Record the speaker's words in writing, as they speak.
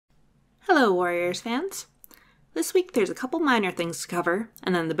Hello Warriors fans! This week there's a couple minor things to cover,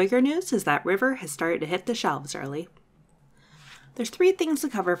 and then the bigger news is that River has started to hit the shelves early. There's 3 things to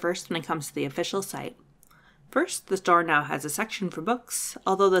cover first when it comes to the official site. First, the store now has a section for books,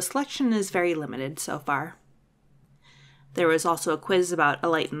 although the selection is very limited so far. There was also a quiz about A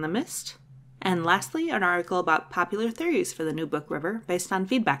Light in the Mist, and lastly, an article about popular theories for the new book River based on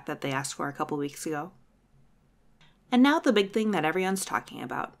feedback that they asked for a couple weeks ago. And now the big thing that everyone's talking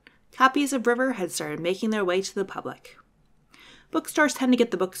about. Copies of River had started making their way to the public. Bookstores tend to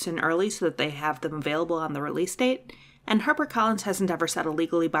get the books in early so that they have them available on the release date, and HarperCollins hasn't ever set a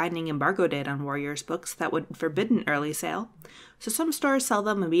legally binding embargo date on Warriors books that would forbid an early sale, so some stores sell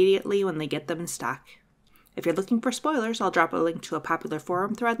them immediately when they get them in stock. If you're looking for spoilers, I'll drop a link to a popular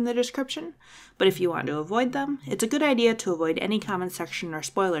forum thread in the description, but if you want to avoid them, it's a good idea to avoid any comment section or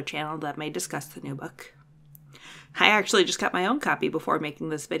spoiler channel that may discuss the new book. I actually just got my own copy before making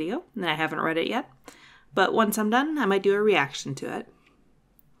this video, and I haven't read it yet, but once I'm done, I might do a reaction to it.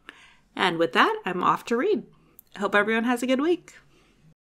 And with that, I'm off to read. I hope everyone has a good week.